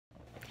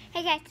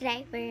Hey guys,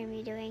 today we're going to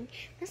be doing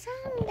the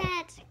song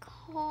that's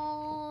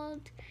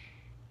called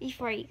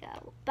Before You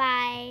Go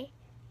by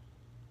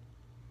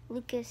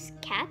Lucas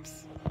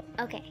Caps.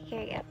 Okay, here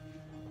we go.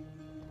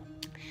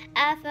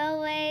 I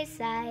fell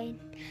wayside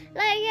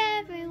like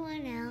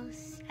everyone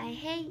else. I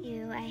hate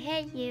you, I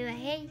hate you, I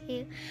hate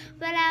you.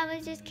 But I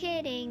was just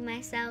kidding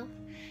myself.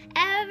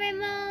 Every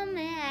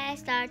moment I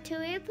start to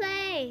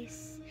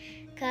replace,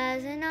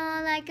 'cause I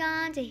know like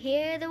gone to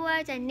hear the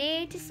words I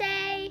need to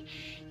say.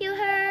 You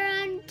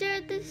hurt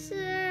under the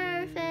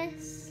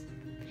surface,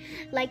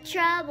 like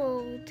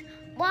troubled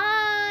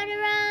water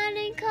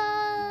running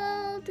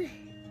cold.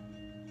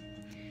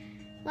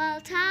 Well,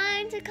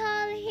 time to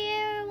call it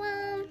here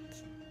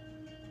won't.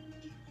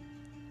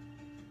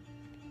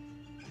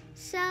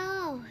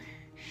 So,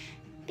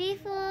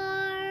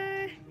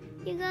 before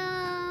you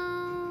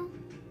go,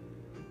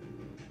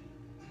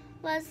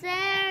 was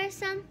there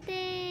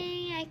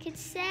something I could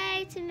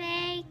say to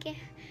make your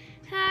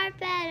heart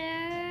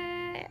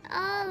better?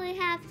 All we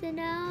have to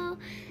know,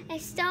 a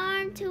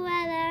storm to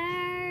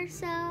weather.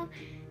 So,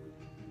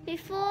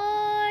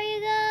 before you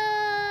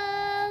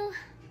go,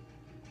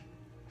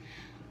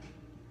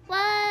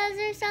 was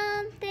there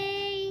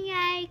something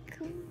I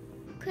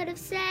could have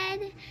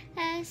said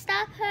and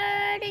stop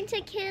hurting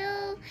to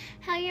kill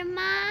how your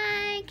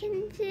mind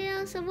can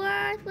feel so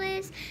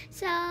worthless?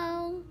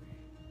 So,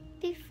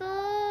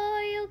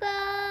 before you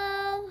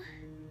go,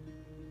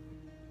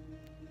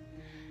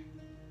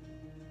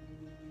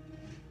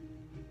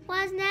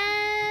 was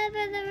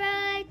never the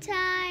right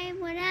time.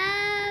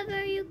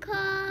 Whenever you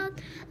called,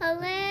 a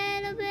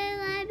little bit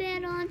like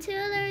bit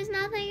until there's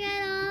nothing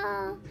at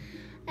all.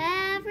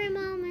 Every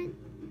moment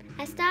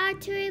I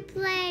start to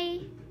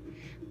replay,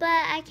 but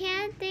I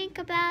can't think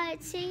about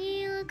it. Seeing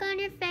you look on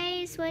your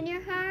face when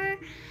you're hurt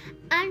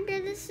under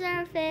the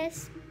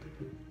surface,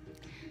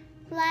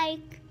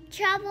 like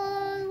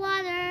troubled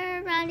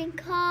water running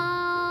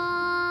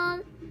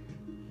cold.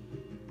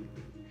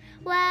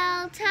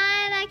 Well,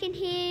 time I can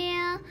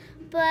heal,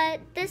 but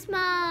this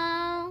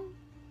moment.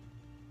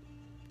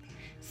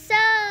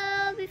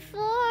 So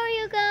before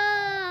you go,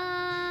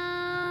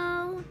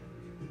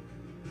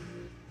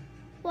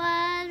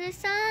 was there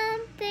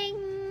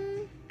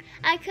something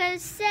I could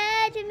have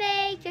said to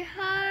make your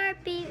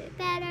heart beat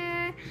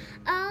better?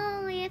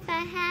 Only if I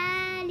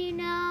had,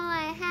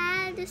 I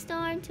had the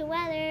storm to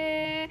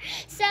weather.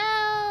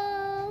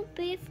 So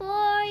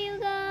before you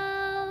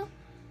go,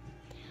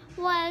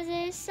 was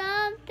there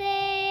something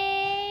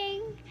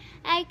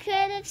I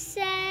could have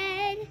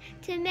said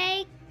to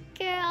make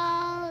your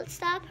all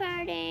stop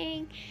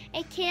hurting?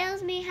 It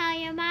kills me how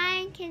your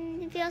mind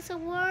can feel so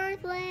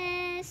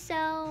worthless.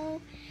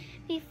 So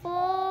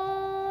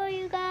before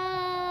you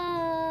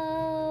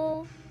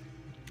go,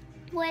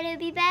 would it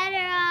be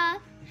better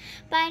off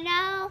by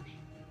now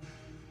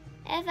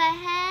if I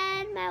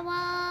had my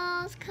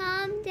walls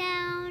come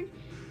down?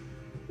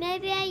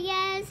 Maybe I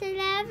guess I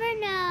never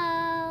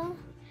know.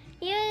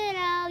 You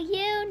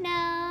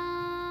know.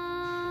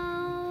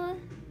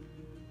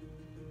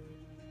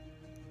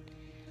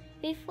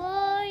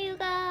 Before you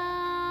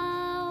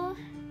go,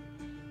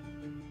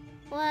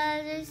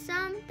 was there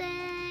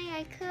something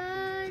I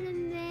could have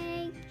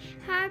made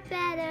heart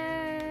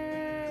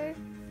better?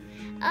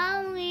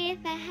 Only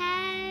if I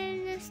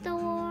had the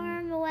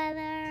storm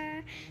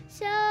weather.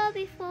 So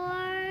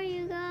before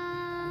you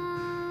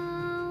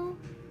go,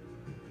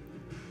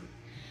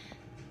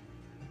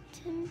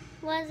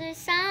 was there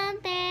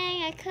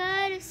something I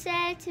could have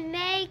said to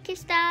make your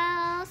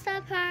style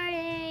stop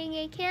hurting?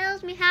 It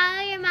kills me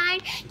how your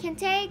mind can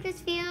take this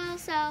feel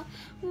so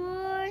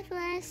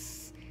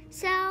worthless.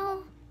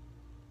 So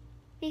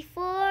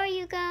before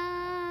you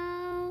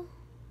go.